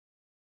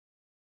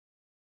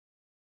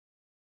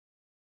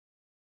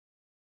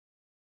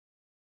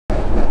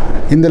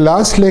In the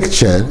last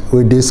lecture,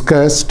 we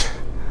discussed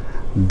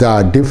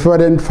the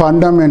different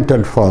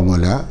fundamental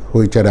formula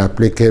which are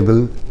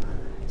applicable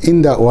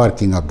in the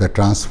working of the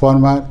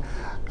transformer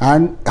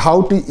and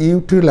how to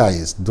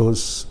utilize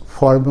those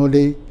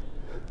formulae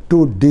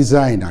to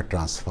design a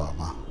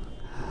transformer.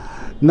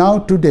 Now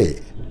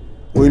today,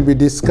 we will be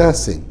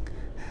discussing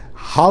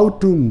how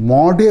to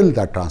model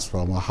the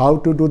transformer, how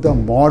to do the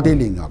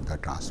modeling of the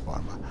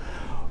transformer.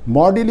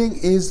 Modeling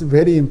is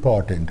very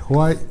important.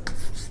 Why?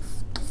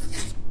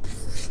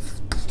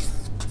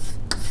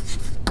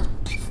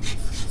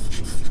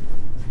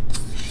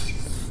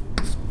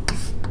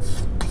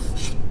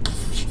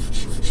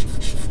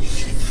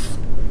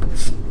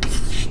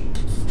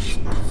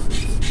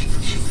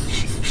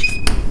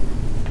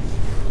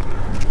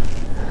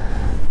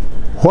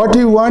 What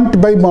we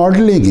want by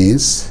modeling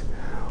is,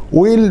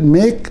 we'll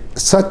make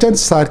such a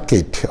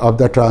circuit of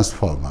the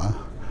transformer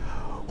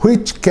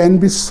which can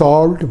be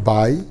solved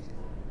by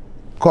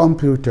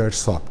computer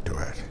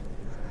software.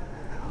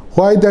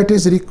 Why that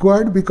is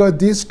required? Because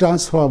this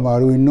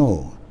transformer, we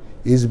know,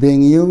 is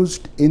being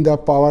used in the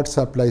power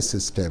supply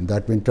system,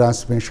 that means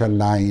transmission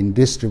line,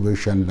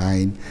 distribution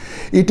line.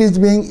 It is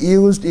being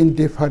used in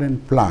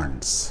different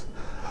plants.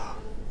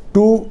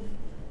 To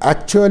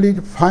actually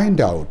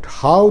find out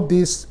how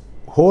this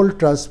whole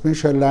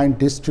transmission line,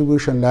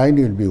 distribution line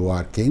will be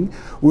working,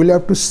 we'll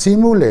have to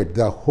simulate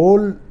the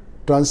whole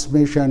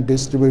transmission,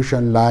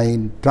 distribution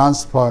line,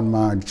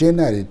 transformer,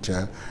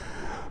 generator,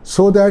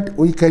 so that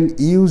we can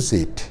use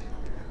it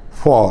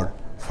for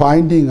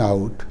finding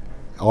out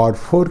or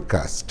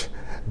forecast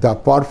the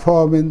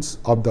performance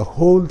of the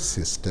whole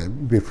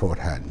system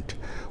beforehand.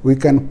 We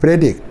can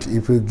predict,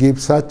 if we give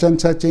such and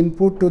such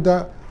input to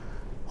the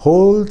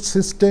whole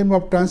system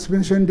of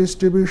transmission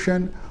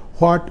distribution,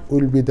 what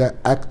will be the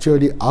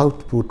actually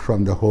output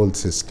from the whole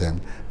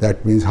system.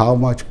 That means how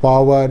much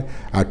power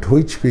at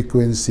which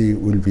frequency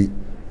will be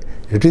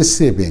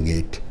receiving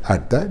it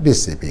at the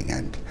receiving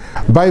end.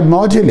 By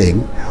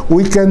modeling,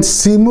 we can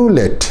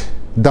simulate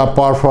the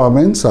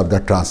performance of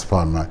the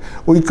transformer.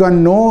 We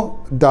can know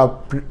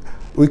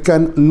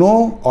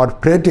or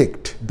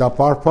predict the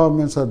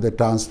performance of the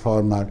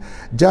transformer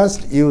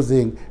just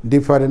using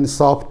different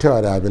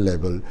software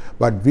available.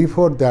 But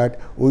before that,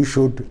 we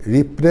should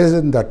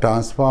represent the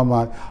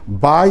transformer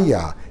by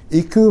a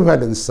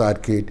equivalent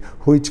circuit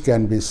which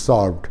can be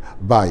solved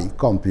by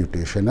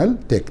computational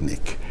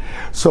technique.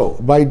 So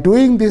by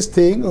doing this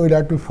thing, we will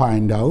have to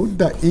find out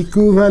the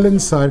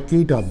equivalent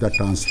circuit of the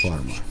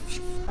transformer.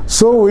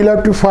 So we will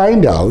have to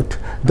find out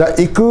the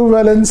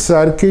equivalent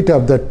circuit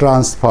of the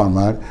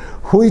transformer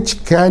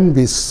which can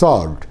be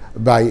solved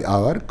by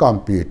our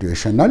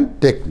computational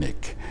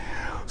technique.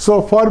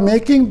 So for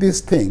making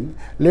this thing,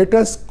 let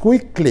us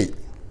quickly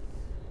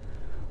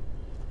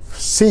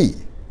see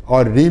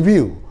or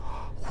review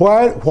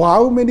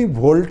how many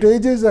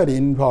voltages are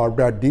involved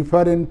at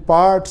different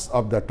parts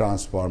of the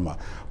transformer.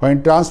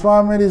 When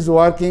transformer is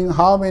working,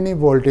 how many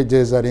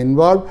voltages are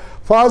involved?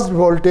 First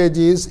voltage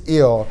is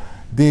here,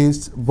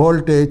 this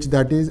voltage,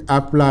 that is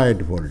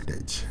applied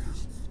voltage.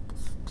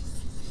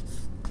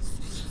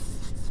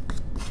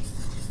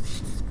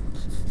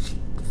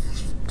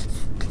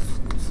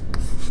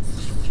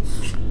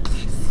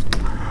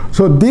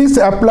 So this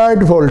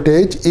applied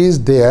voltage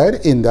is there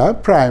in the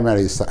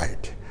primary side.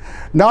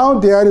 Now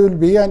there will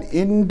be an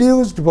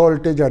induced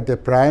voltage at the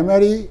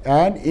primary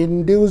and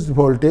induced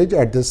voltage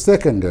at the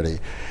secondary.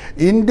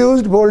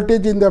 Induced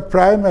voltage in the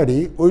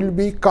primary will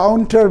be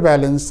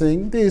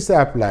counterbalancing this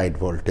applied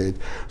voltage.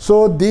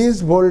 So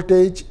this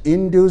voltage,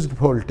 induced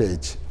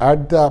voltage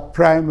at the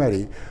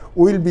primary,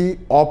 will be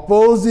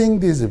opposing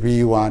this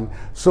V1.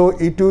 So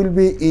it will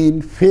be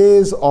in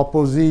phase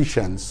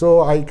opposition.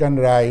 So I can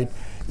write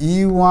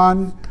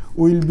E1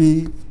 will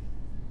be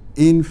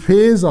in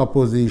phase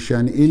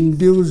opposition,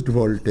 induced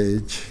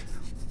voltage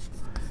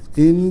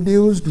into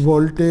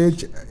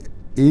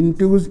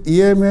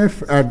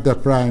EMF at the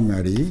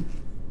primary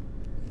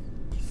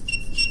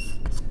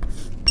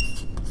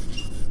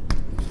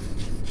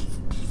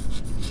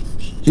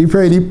if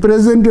I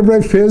represent it by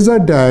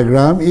phasor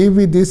diagram,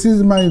 if this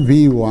is my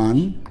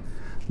V1,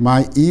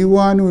 my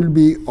E1 will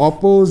be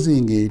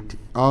opposing it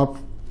of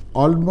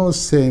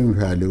almost same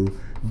value.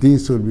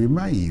 This will be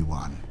my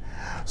E1.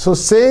 So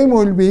same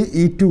will be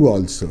E2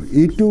 also.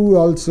 E2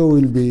 also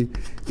will be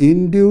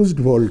induced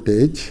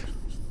voltage,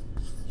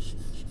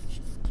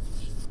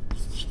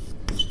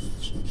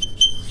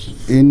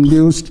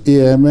 induced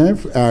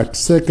EMF at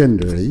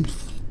secondary,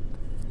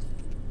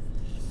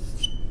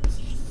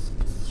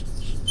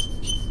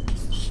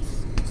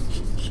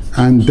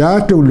 and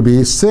that will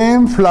be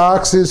same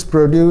flux is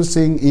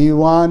producing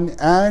E1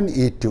 and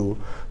E2.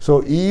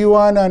 So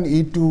E1 and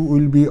E2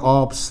 will be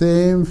of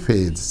same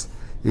phase.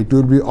 It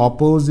will be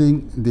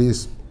opposing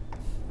this.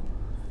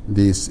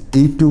 This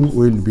E2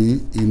 will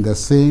be in the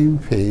same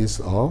phase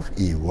of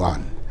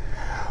E1.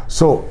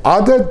 So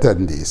other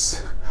than this,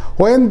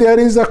 when there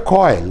is a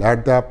coil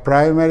at the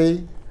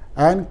primary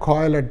and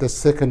coil at the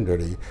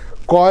secondary,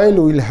 coil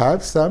will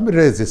have some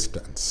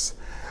resistance.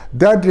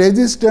 That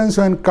resistance,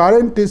 when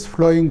current is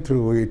flowing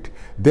through it,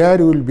 there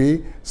will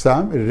be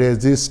some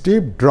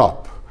resistive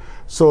drop.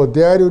 So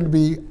there will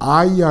be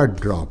IR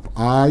drop,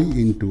 I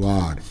into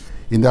R.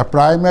 In the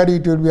primary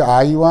it will be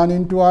I1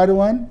 into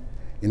R1.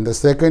 In the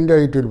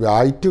secondary it will be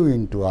I2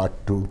 into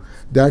R2.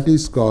 That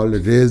is called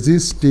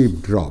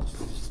resistive drop.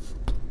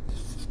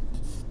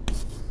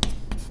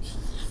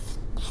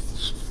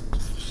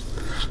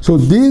 So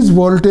this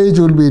voltage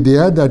will be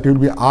there, that will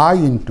be I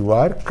into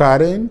R,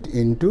 current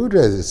into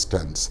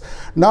resistance.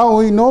 Now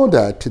we know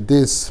that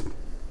this,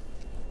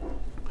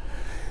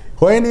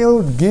 when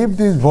you give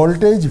this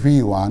voltage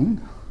V1,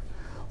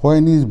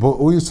 when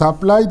we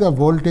supply the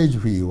voltage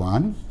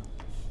V1,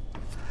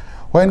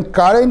 when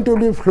current will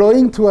be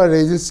flowing through a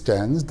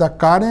resistance, the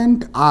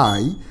current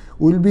I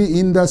will be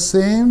in the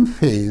same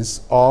phase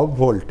of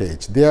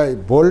voltage. Their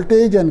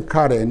voltage and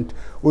current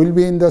will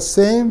be in the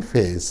same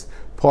phase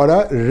for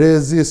a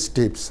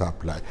resistive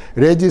supply,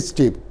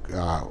 resistive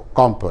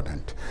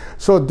component.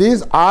 So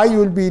this I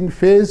will be in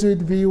phase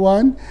with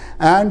V1,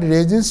 and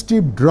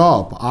resistive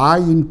drop I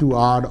into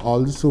R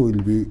also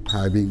will be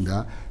having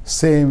the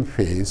same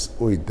phase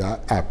with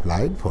the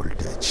applied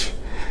voltage.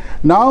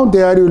 Now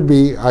there will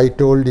be, I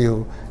told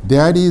you,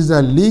 there is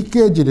a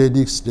leakage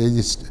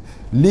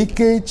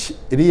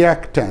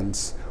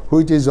reactance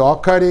which is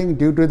occurring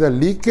due to the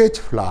leakage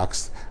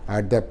flux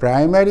at the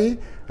primary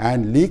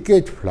and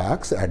leakage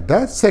flux at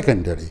the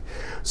secondary.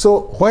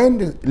 So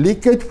when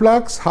leakage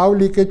flux, how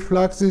leakage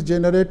flux is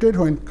generated?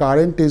 When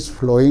current is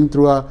flowing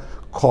through a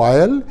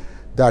coil,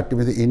 that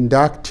with the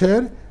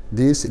inductor,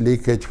 this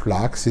leakage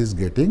flux is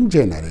getting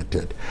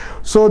generated.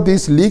 So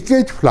this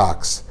leakage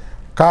flux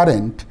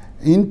current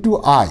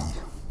into I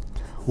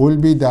will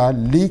be the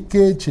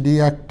leakage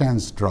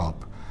reactance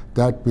drop.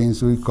 That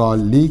means we call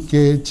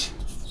leakage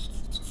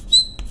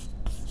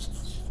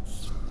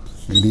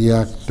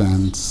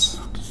reactance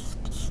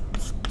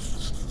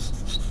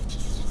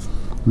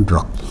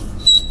drop.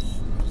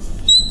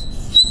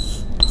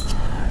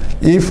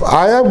 If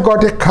I have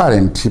got a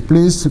current,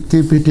 please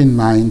keep it in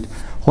mind,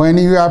 when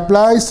you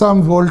apply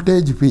some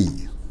voltage V,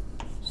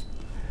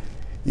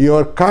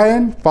 your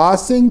current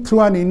passing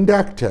through an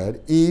inductor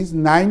is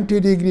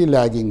 90°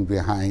 lagging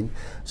behind.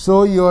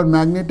 So your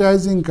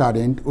magnetizing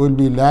current will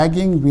be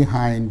lagging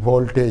behind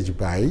voltage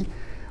by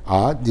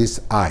this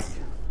I.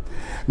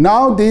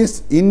 Now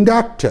this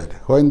inductor,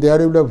 when there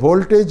will be a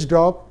voltage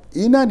drop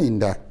in an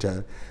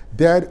inductor,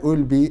 there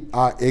will be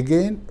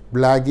again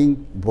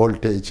lagging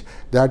voltage.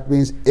 That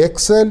means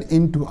XL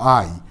into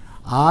I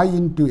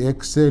into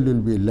XL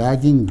will be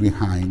lagging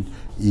behind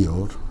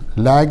your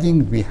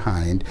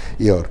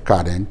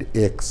current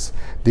X.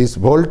 This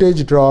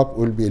voltage drop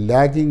will be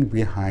lagging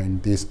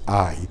behind this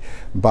I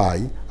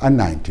by a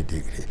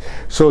 90°.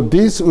 So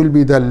this will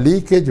be the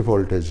leakage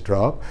voltage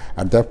drop.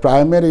 At the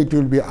primary it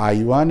will be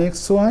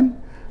I1X1,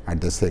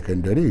 at the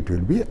secondary it will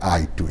be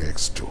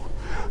I2X2.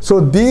 So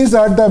these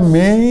are the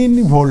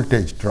main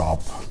voltage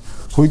drop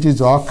which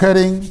is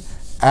occurring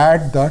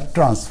at the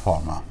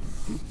transformer.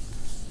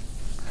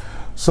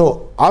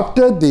 So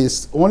after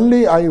this,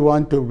 only I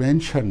want to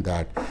mention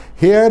that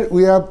here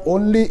we have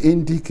only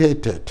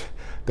indicated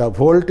the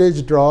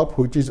voltage drop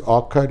which is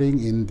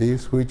occurring in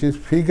this, which is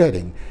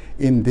figuring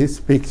in this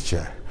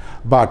picture.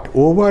 But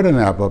over and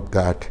above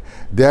that,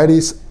 there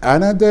is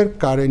another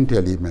current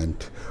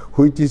element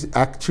which is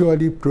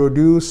actually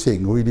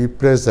producing, we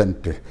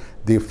represent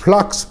the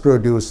flux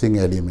producing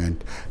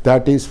element.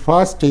 That is,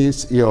 first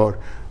is your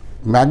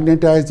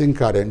magnetizing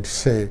current.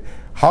 Say,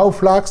 how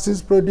flux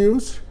is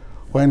produced?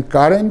 When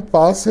current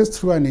passes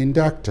through an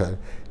inductor,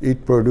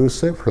 it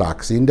produces a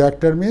flux.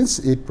 Inductor means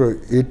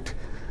it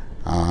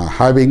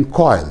having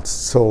coils.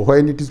 So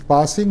when it is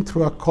passing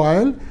through a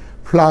coil,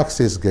 flux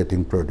is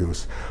getting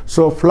produced.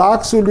 So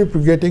flux will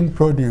be getting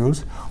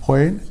produced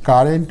when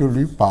current will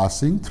be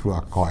passing through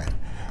a coil.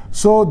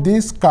 So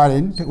this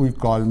current we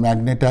call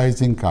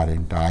magnetizing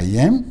current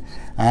IEM,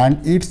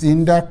 and its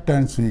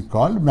inductance we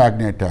call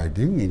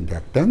magnetizing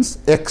inductance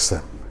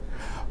XM.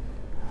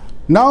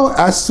 Now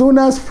as soon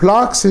as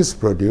flux is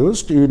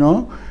produced, you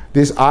know,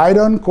 this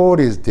iron core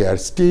is there,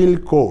 steel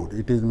core,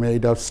 it is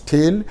made of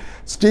steel,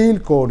 steel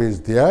core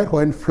is there.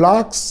 When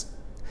flux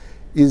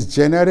is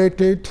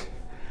generated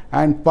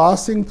and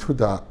passing through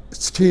the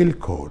steel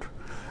core,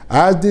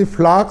 as the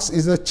flux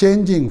is a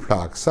changing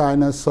flux,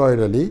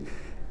 sinusoidally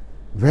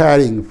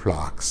varying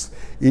flux,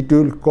 it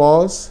will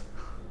cause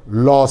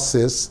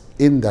losses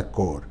in the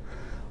core.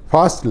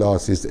 First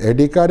loss is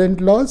eddy current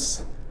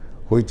loss,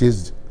 which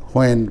is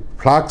when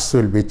flux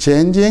will be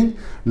changing.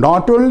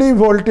 Not only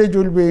voltage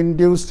will be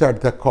induced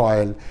at the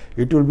coil,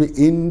 it will be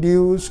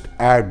induced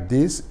at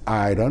this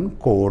iron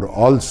core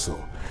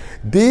also.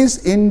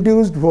 This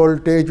induced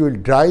voltage will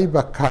drive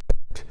a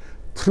current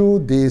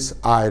through this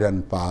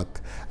iron path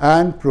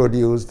and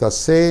produce the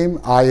same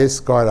I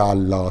square R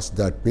loss,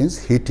 that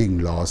means heating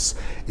loss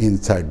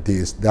inside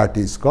this, that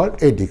is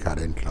called eddy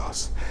current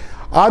loss.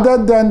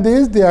 Other than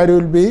this, there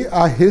will be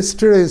a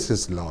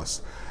hysteresis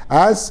loss.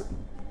 As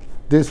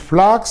this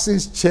flux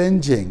is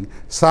changing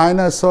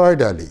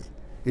sinusoidally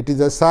it is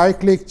a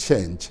cyclic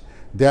change,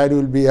 there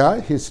will be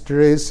a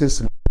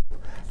hysteresis loop.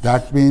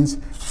 That means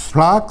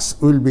flux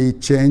will be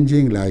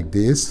changing like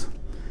this.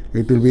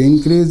 It will be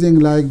increasing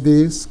like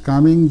this,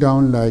 coming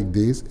down like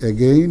this,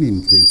 again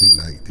increasing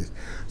like this.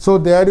 So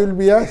there will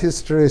be a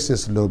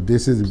hysteresis loop.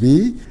 This is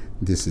B,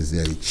 this is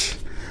H.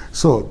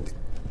 So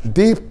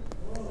the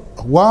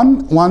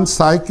one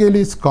cycle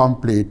is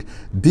complete,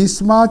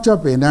 this much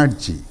of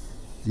energy,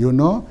 you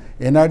know,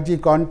 energy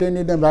contained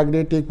in a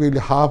magnetic will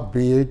half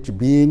B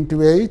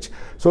into H.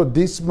 So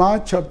this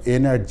much of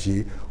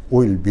energy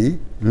will be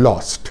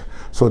lost.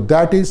 So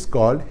that is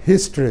called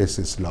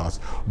hysteresis loss.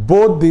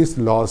 Both these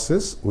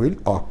losses will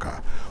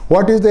occur.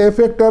 What is the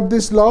effect of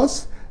this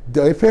loss?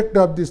 The effect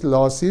of this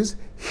loss is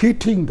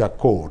heating the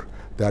core.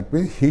 That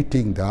means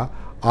heating the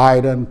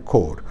iron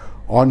core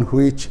on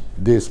which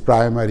this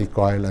primary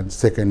coil and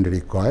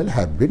secondary coil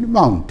have been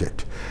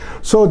mounted.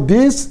 So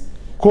this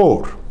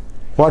core,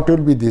 what will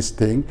be this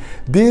thing?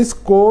 This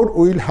core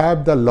will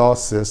have the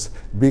losses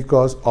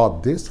because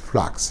of these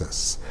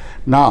fluxes.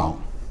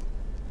 Now,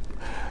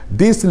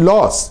 this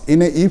loss,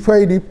 if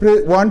I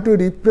want to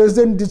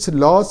represent this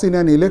loss in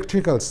an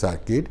electrical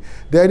circuit,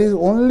 there is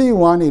only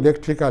one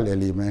electrical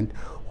element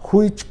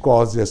which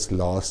causes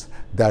loss,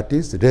 that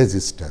is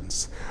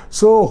resistance.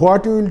 So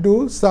what we will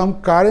do,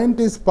 some current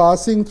is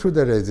passing through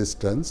the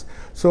resistance.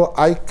 So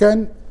I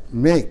can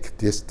make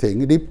this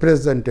thing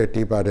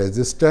representative of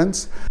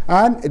resistance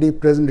and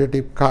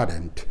representative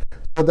current.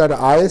 So that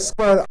I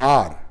square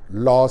R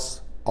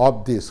loss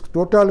of this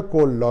total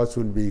core loss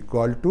will be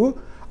equal to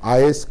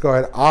I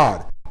square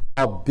R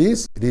of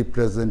this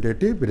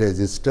representative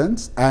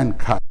resistance and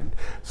current.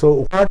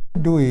 So what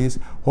we do is,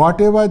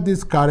 whatever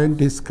this current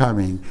is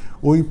coming,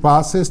 we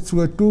passes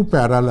through a two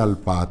parallel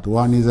path.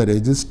 One is a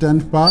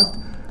resistance path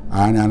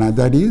and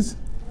another is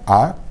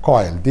a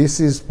coil. This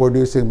is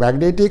producing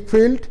magnetic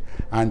field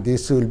and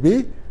this will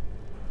be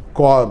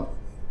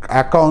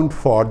account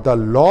for the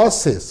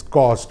losses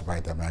caused by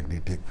the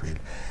magnetic field.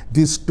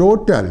 This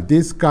total,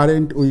 this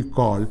current we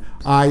call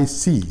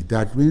IC,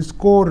 that means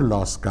core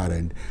loss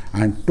current,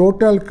 and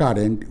total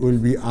current will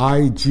be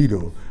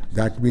I0,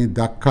 that means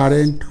the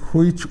current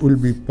which will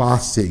be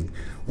passing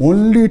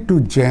only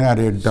to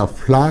generate the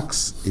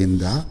flux in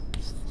the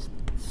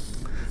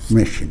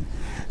machine.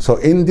 So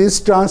in this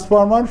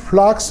transformer,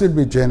 flux will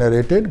be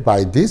generated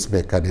by this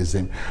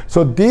mechanism.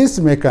 So this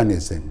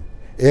mechanism,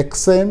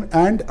 XM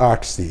and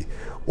RC,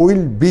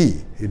 will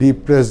be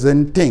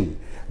representing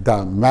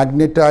the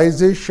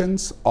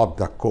magnetizations of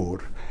the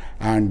core,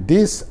 and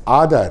this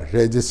other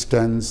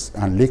resistance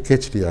and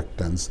leakage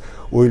reactance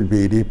will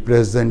be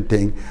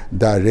representing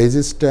the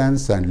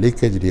resistance and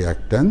leakage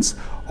reactance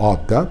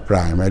of the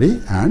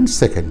primary and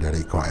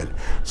secondary coil.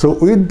 So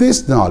with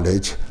this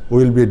knowledge,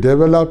 we will be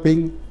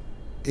developing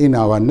in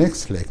our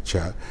next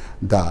lecture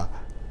the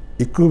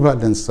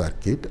equivalent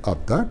circuit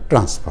of the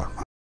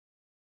transformer.